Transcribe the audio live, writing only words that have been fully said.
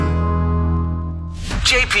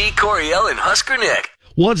JP, Coriel, and Husker Nick.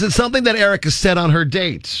 Was it something that Erica said on her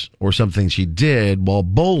dates or something she did while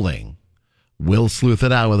bowling? We'll sleuth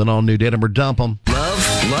it out with an all-new Date 'em or Dump 'em.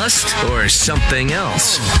 Love, lust, or something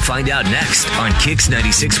else? Find out next on Kix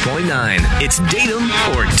 96.9. It's Date 'em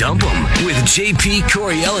or Dump 'em with JP,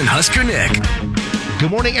 Coriel, and Husker Nick.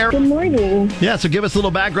 Good morning, Erica. Good morning. Yeah, so give us a little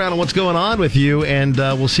background on what's going on with you, and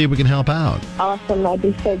we'll see if we can help out. Awesome. That'd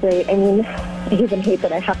be so great. I mean, I even hate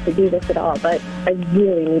that I have to do this at all, but I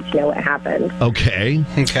really need to know what happened. Okay.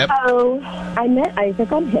 So I met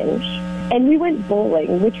Isaac on Hinge, and we went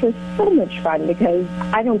bowling, which was so much fun because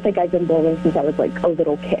I don't think I've been bowling since I was like a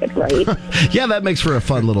little kid, right? Yeah, that makes for a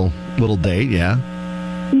fun little date, yeah.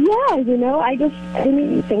 Yeah, I didn't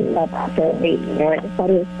even think about that for a date. I just thought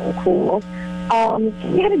it was so cool. So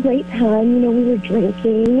we had a great time. We were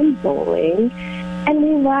drinking and bowling, and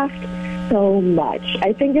we laughed so much.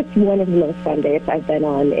 I think it's one of the most fun dates I've been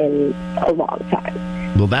on in a long time.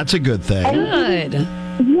 Well, that's a good thing. Good.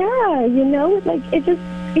 Yeah, it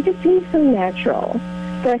just seems so natural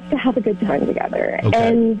for us to have a good time together. Okay.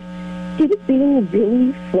 And he was being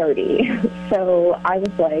really flirty. So I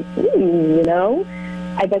was like,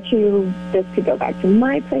 I bet you this could go back to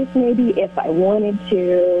my place maybe if I wanted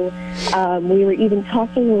to. We were even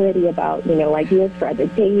talking already about, ideas for other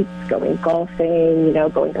dates, going golfing,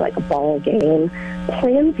 going to like a ball game.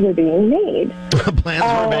 Plans were being made. Plans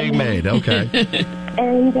were being made, okay.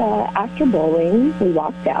 And after bowling, we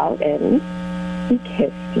walked out and he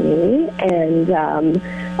kissed me. And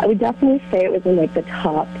I would definitely say it was in like the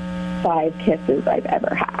top 5 kisses I've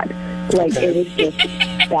ever had. Like, it was just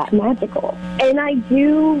that magical. And I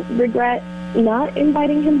do regret not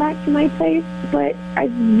inviting him back to my place, but I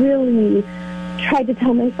really tried to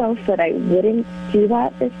tell myself that I wouldn't do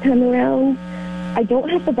that this time around. I don't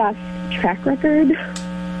have the best track record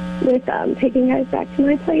with taking guys back to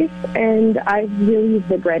my place, and I really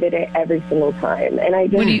regretted it every single time. And I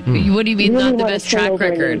just What do you mean really not the wanna best turn track over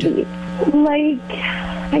a new record? leaf. Like,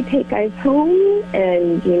 I take guys home,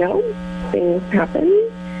 and, things happen.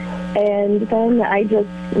 And then I just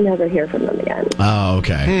never hear from them again. Oh,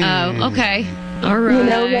 okay. Oh, okay. All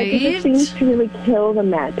right. It just seems to really kill the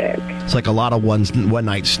magic. It's like a lot of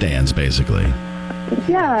one-night stands, basically.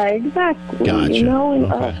 Yeah, exactly. Gotcha.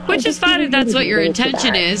 And, Okay. Which is fine if that's what your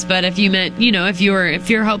intention is, but if you meant, if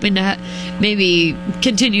you're hoping to maybe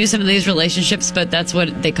continue some of these relationships, but that's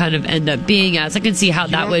what they kind of end up being as, I can see how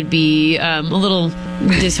that would be a little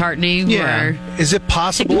disheartening. Yeah. Or Is it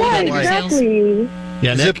possible Yeah, that, like, exactly.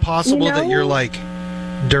 Yeah, is Nick? it possible that your like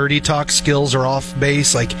dirty talk skills are off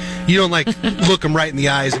base? Like, you don't like look them right in the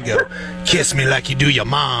eyes and go, "Kiss me like you do your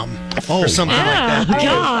mom," or something like that.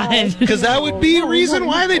 God. Because that would be a reason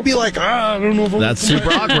why they'd be like, I don't know if I'm... That's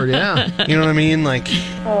super awkward, yeah. You know what I mean? Like,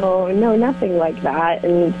 Oh, no, nothing like that.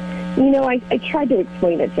 And, I tried to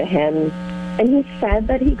explain it to him, and he said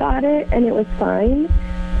that he got it, and it was fine.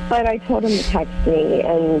 But I told him to text me,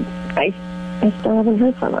 and I still haven't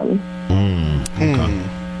heard from him. Okay.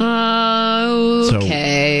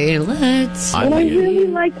 Okay, let's. And I really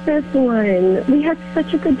like this one. We had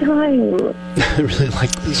such a good time. I really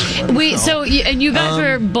like this one. Wait, so you guys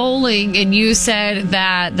were bowling, and you said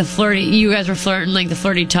that you guys were flirting, like the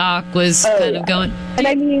flirty talk was kind of going. And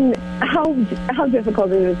I mean, how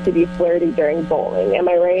difficult it is to be flirty during bowling, am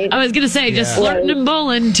I right? I was gonna say, just flirting and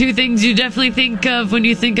bowling, 2 things you definitely think of when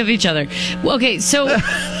you think of each other. Okay, so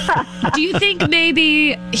do you think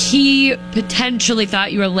maybe he potentially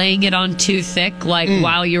thought you were laying it on too thick, like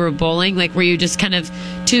while you were bowling? Like, were you just kind of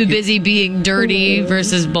too busy being dirty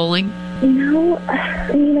versus bowling? I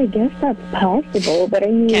mean, I guess that's possible, but I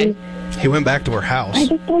mean... Okay. He went back to her house. I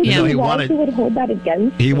just don't Yeah. know He why wanted- she would hold that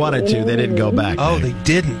against He me, wanted to. They didn't go back. Oh, Nick. they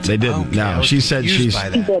didn't. They didn't. Okay, I No, was she said confused by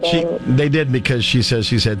that. They did because she says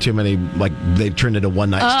she's had too many, like, they've turned into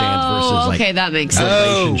one-night stands versus, like, okay, that makes sense.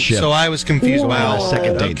 relationship. So I was confused. Wow. Wow,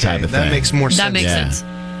 Second date type of That thing. makes more sense. That makes Yeah. sense.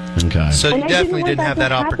 Okay. So you And I definitely didn't didn't want have that that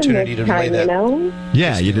to happen opportunity this to lay time, that.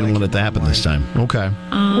 Yeah, you didn't want it to happen this time. Okay.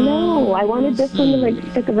 No, I wanted this one to,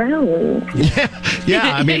 like, stick around.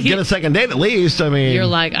 Yeah, I mean, get a second date at least. I mean, You're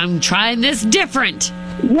like, I'm trying this different.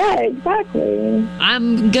 Yeah, exactly.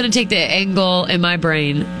 I'm gonna take the angle in my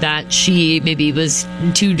brain that she maybe was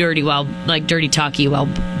too dirty dirty talky while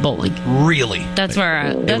bowling. Really? That's where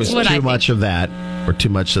it was what I too think. much of that or too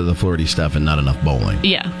much of the flirty stuff and not enough bowling.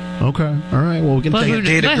 Yeah. Okay. All right. Well, we can But take who it.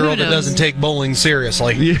 Date a But girl who that knows? doesn't take bowling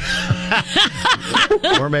seriously.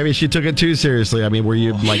 Or maybe she took it too seriously. I mean, were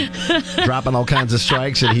you like dropping all kinds of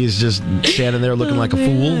strikes and he's just standing there looking like a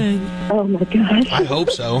fool? Oh my gosh. I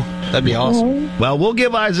hope so. That'd be awesome. Well, we'll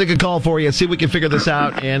give Isaac a call for you and see if we can figure this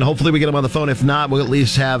out. And hopefully we get him on the phone. If not, we'll at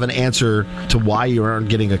least have an answer to why you aren't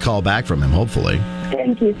getting a call back from him, hopefully.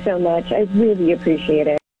 Thank you so much. I really appreciate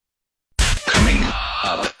it. Coming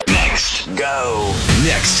up next. Go.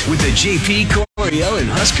 Next with the JP Coriel and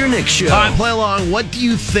Husker Nick show. All right, play along. What do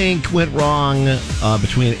you think went wrong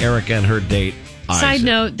between Erica and her date, Isaac? Side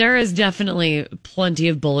note, there is definitely plenty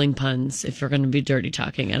of bowling puns if you're going to be dirty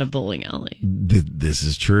talking at a bowling alley. This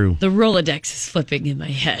is true. The Rolodex is flipping in my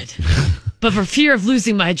head. But for fear of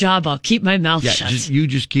losing my job, I'll keep my mouth Yeah, shut. you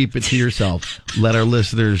just keep it to yourself. Let our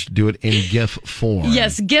listeners do it in GIF form.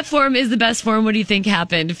 Yes, GIF form is the best form. What do you think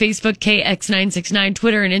happened? Facebook, KX969,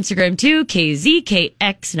 Twitter and Instagram too,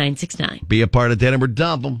 KZKX969. Be a part of Denim or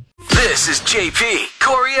Dump 'em. This is JP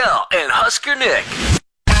Coriel and Husker Nick.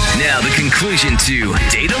 Now the conclusion to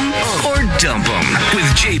Date 'em or Dump 'em with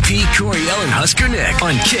JP Coriel and Husker Nick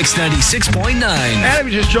on Kix 96.9. And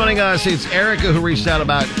if you're just joining us, it's Erica who reached out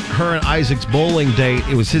about her and Isaac's bowling date.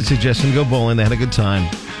 It was his suggestion to go bowling. They had a good time.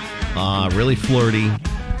 Really flirty.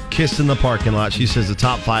 Kissed in the parking lot. She says the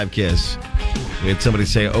top 5 kiss. We had somebody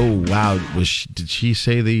say, oh, wow, did she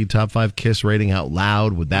say the top 5 kiss rating out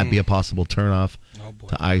loud? Would that be a possible turnoff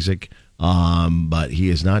to Isaac? But he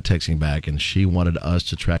is not texting back, and she wanted us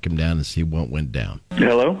to track him down and see what went down.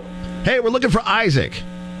 Hello? Hey, we're looking for Isaac.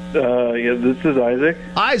 Yeah, this is Isaac.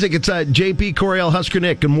 Isaac, it's JP Coriel Husker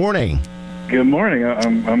Nick. Good morning. Good morning.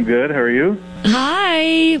 I'm good. How are you?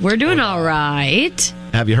 Hi, we're doing all right.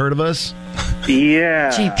 Have you heard of us?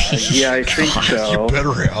 Yeah. JP. Yeah, I think so.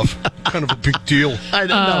 Better have. Kind of a big deal. I don't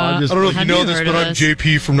know. I'm just, I don't know if you Have know you this, heard but of I'm us?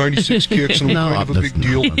 JP from 96 Kicks, and I'm no, kind of a that's big not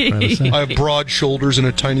deal. what I'm trying to say. I have broad shoulders and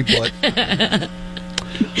a tiny butt.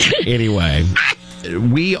 Anyway,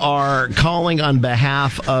 we are calling on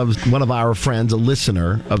behalf of one of our friends, a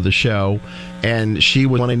listener of the show, and she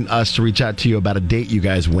was wanting us to reach out to you about a date you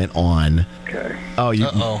guys went on. Okay. Oh,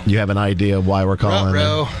 Uh-oh. you have an idea why we're calling?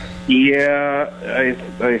 Ruh-roh. Yeah,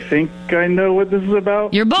 I think I know what this is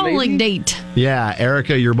about. Your bowling maybe? date. Yeah,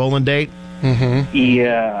 Erica, your bowling date.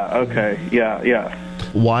 Yeah, okay. Yeah.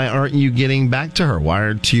 Why aren't you getting back to her? Why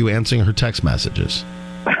aren't you answering her text messages?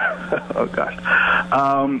 Oh, gosh.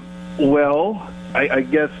 Well, I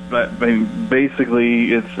guess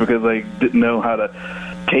basically it's because I didn't know how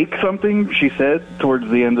to take something she said towards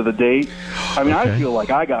the end of the date. I mean, Okay. I feel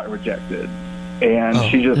like I got rejected, and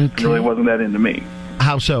she just really wasn't that into me.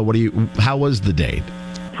 How so? How was the date?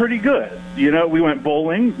 Pretty good. You know, we went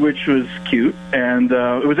bowling, which was cute, and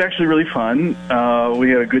it was actually really fun. We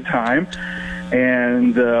had a good time,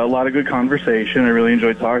 and a lot of good conversation. I really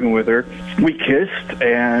enjoyed talking with her. We kissed,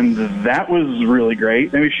 and that was really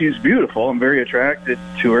great. I mean, she's beautiful. I'm very attracted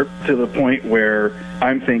to her to the point where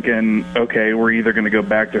I'm thinking, okay, we're either going to go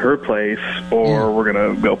back to her place or we're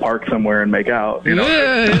going to go park somewhere and make out. You know,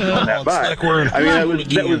 on that It's vibe. like we're in I mean,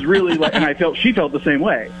 that was really like, and she felt the same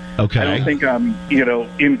way. Okay. I don't think I'm,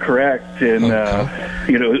 incorrect in,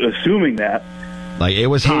 assuming that. Like, it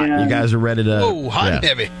was hot. And- You guys are ready to... Oh, hot and yeah.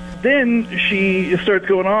 heavy. Then she starts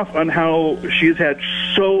going off on how she's had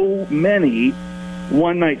so many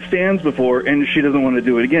one-night stands before, and she doesn't want to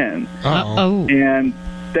do it again. Uh-oh. Oh, And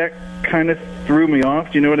that kind of threw me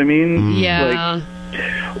off. Do you know what I mean? yeah.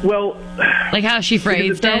 Well, Like how she because it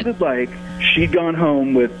phrased it. sounded like she'd gone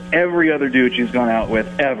home with every other dude she's gone out with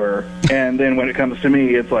ever, and then when it comes to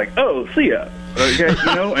me, it's like, oh, see ya. Okay,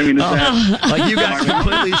 I mean, is that... Like, you got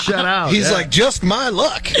completely shut out. He's Yeah. like, just my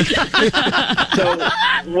luck. So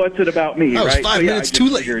what's it about me, That was right? 5 So, yeah, minutes I just too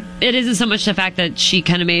late. figured- It isn't so much the fact that she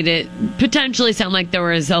kind of made it potentially sound like there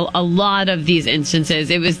was a lot of these instances.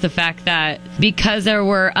 It was the fact that because there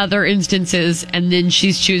were other instances and then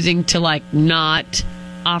she's choosing to not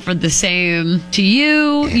offer the same to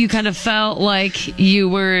you, you kind of felt like you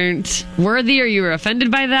weren't worthy or you were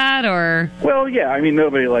offended by that, or... Well, yeah, I mean,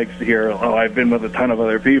 nobody likes to hear, oh, I've been with a ton of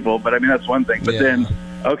other people, but I mean, that's one thing. But Yeah. then,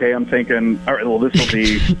 okay, I'm thinking, all right, well, this will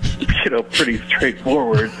be, pretty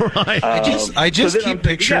straightforward. Right. I just then keep I'm thinking,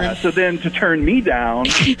 picturing- yeah, so then to turn me down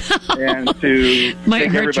and to Might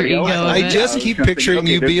take hurt your everybody ego else a out, bit. I just was keep gonna think, picturing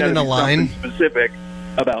okay, you there's being gotta in a be line. something specific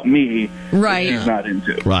about me Right. that she's not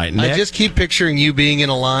into. Right. Nick? I just keep picturing you being in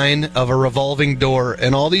a line of a revolving door,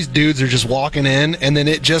 and all these dudes are just walking in, and then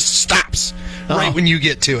it just stops right when you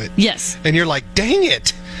get to it. Yes. And you're like, dang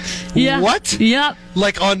it. Yeah. What? Yep.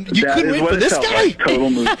 Like, you That couldn't is wait what for it this felt guy? like. Total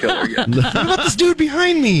mood killer, yeah. What about this dude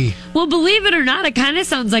behind me? Well, believe it or not, it kind of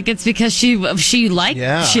sounds like it's because she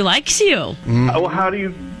Yeah. likes you. Well, how do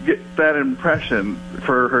you get that impression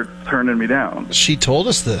for her turning me down? She told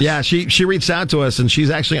us this. Yeah, she reached out to us, and she's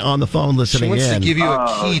actually on the phone She listening wants in. to give you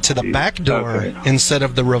a key to the back door instead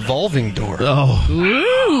of the revolving door. Oh,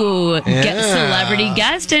 Ooh, get Yeah. celebrity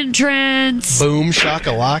guest entrance. Boom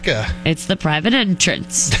shakalaka. It's the private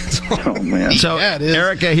entrance. Oh, man. so Yeah, it is.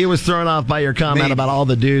 Erica, he was thrown off by your comment Maybe. about all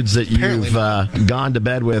the dudes that Apparently you've gone to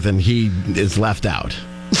bed with, and he is left out.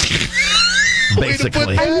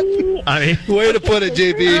 Basically, Way to put it,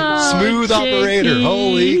 JP. Oh, Smooth JP. operator.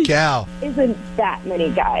 Holy cow. Isn't that many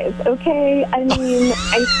guys, okay? I mean,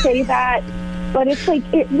 I say that, but it's like,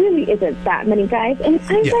 it really isn't that many guys. And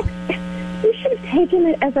I'm Yeah. like, you should have taken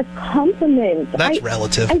it as a compliment. That's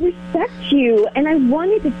relative. I respect you, and I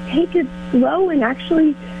wanted to take it slow and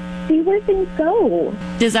actually see where things go.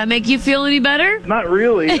 Does that make you feel any better? Not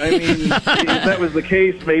really. I mean, if that was the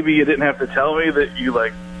case, maybe you didn't have to tell me that you,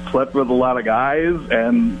 like, slept with a lot of guys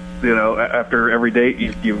and, you know, after every date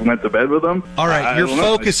you went to bed with them. All right, I you're don't know.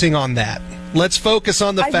 focusing on that. Let's focus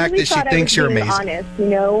on the I fact really that she thought thinks I you're was being amazing. honest, you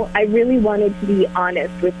know? I really wanted to be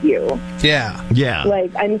honest with you. Yeah. yeah.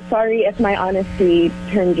 Like, I'm sorry if my honesty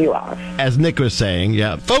turned you off. As Nick was saying,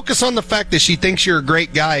 yeah. Focus on the fact that she thinks you're a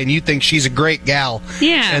great guy and you think she's a great gal.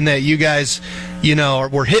 Yeah. And that you guys, you know,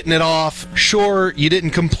 were hitting it off. Sure, you didn't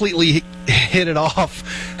completely hit it off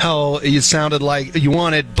how you sounded like you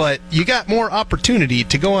wanted, but you got more opportunity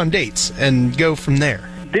to go on dates and go from there.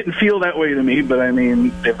 Didn't feel that way to me, but I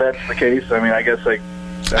mean, if that's the case, I mean, I guess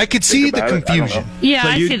I could see the confusion. Yeah, So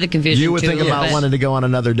I see the confusion. You would too, think a little about bit. wanting to go on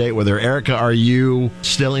another date with her. Erica, are you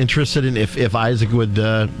still interested in if Isaac would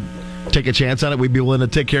take a chance on it? We'd be willing to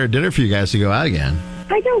take care of dinner for you guys to go out again.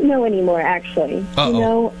 I don't know anymore, actually. Uh-oh. You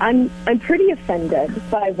know, I'm pretty offended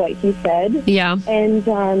by what he said. Yeah. And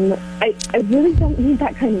I really don't need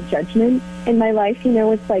that kind of judgment in my life. You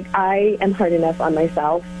know, it's like I am hard enough on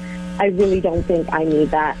myself. I really don't think I need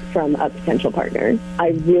that from a potential partner. I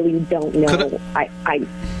really don't know.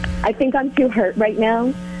 I think I'm too hurt right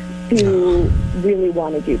now to really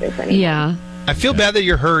want to do this anymore. Yeah. I feel bad that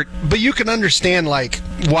you're hurt, but you can understand like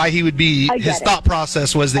why he would be. I get His it. thought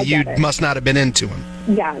process was I that you get it. must not have been into him.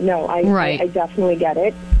 Yeah, no, Right. I definitely get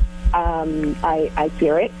it. I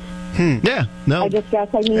hear it. Yeah, no. I just guess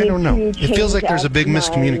I need I don't know. to It feels change like there's a up big my-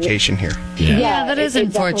 miscommunication here. Yeah, that is it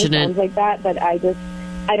definitely unfortunate. sounds like that, but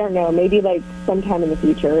I don't know. Maybe like sometime in the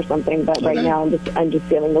future or something. But right now, I'm just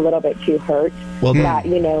feeling a little bit too hurt. Well, that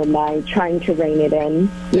my trying to rein it in,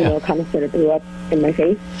 you know, kind of sort of blew up in my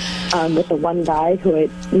face with the one guy who it,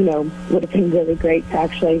 would have been really great to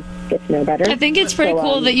actually get to know better. I think it's pretty So,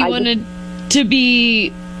 cool that you I wanted to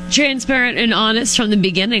be transparent and honest from the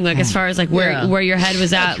beginning, like as far as like where your head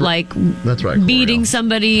was at, like That's right, beating Coriel.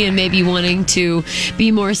 somebody and maybe wanting to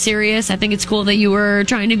be more serious. I think it's cool that you were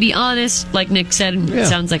trying to be honest, like Nick said. Yeah. It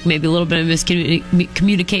sounds like maybe a little bit of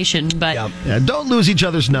miscommunication, but Yeah, don't lose each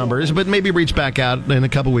other's numbers, but maybe reach back out in a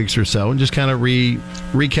couple weeks or so and just kind of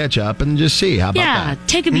re-catch up and just see. How about yeah, that?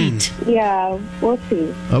 take a beat. Yeah, we'll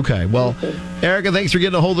see. Okay, well, Erica, thanks for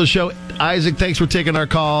getting a hold of the show. Isaac, thanks for taking our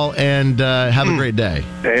call, and have a great day.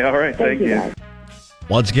 Hey, all right, thank you. guys.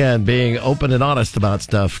 Once again, being open and honest about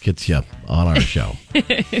stuff gets you on our show.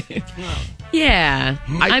 Yeah,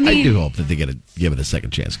 I mean, do hope that they give it a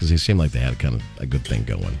second chance because they seem like they had kind of a good thing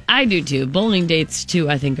going. I do too. Bowling dates too,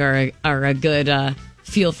 I think are a good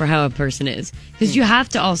feel for how a person is, because you have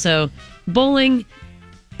to also bowling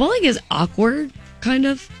is awkward, kind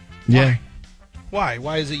of. Yeah. Why?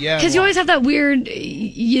 Why is it? Yeah. Because you always have that weird,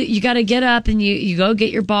 you got to get up and you go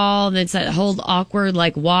get your ball, and it's that whole awkward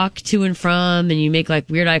like walk to and from, and you make like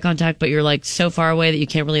weird eye contact, but you're like so far away that you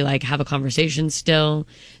can't really like have a conversation still.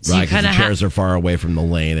 So Right, you because kind the of chairs are far away from the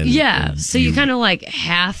lane. And so you kind of like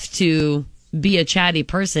have to be a chatty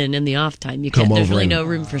person in the off time. You Come can't. There's over really and- no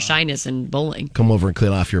room for shyness in bowling. come over and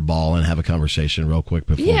clean off your ball and have a conversation real quick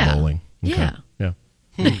before Yeah. bowling. Okay. Yeah.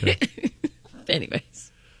 Yeah.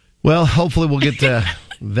 Anyways, Well, hopefully we'll get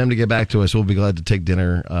them to get back to us. We'll be glad to take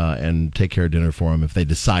dinner and take care of dinner for them if they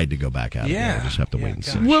decide to go back out. Yeah. We'll just have to wait and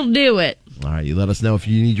see. we'll do it. All right, you let us know if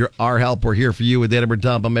you need our help. We're here for you with Datum or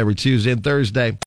Dump. I'm every Tuesday and Thursday.